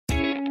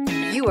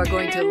You are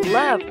going to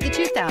love the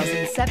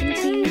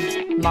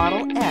 2017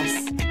 Model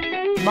S.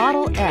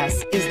 Model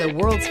S is the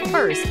world's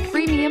first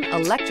premium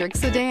electric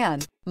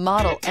sedan.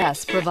 Model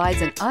S provides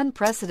an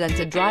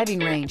unprecedented driving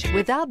range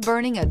without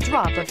burning a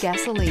drop of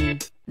gasoline.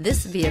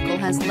 This vehicle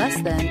has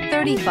less than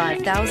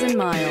 35,000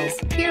 miles.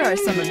 Here are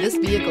some of this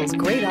vehicle's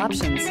great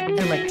options: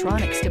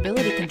 electronic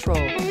stability control,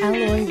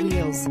 alloy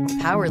wheels,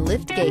 power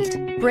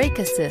liftgate, brake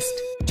assist,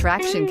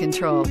 traction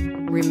control,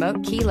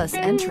 remote keyless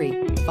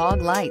entry,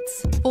 fog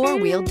lights,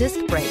 four-wheel disc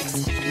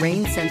brakes,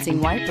 rain sensing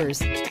wipers,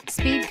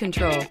 speed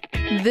control.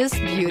 This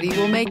beauty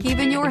will make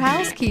even your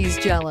house keys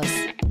jealous.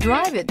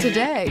 Drive it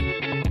today.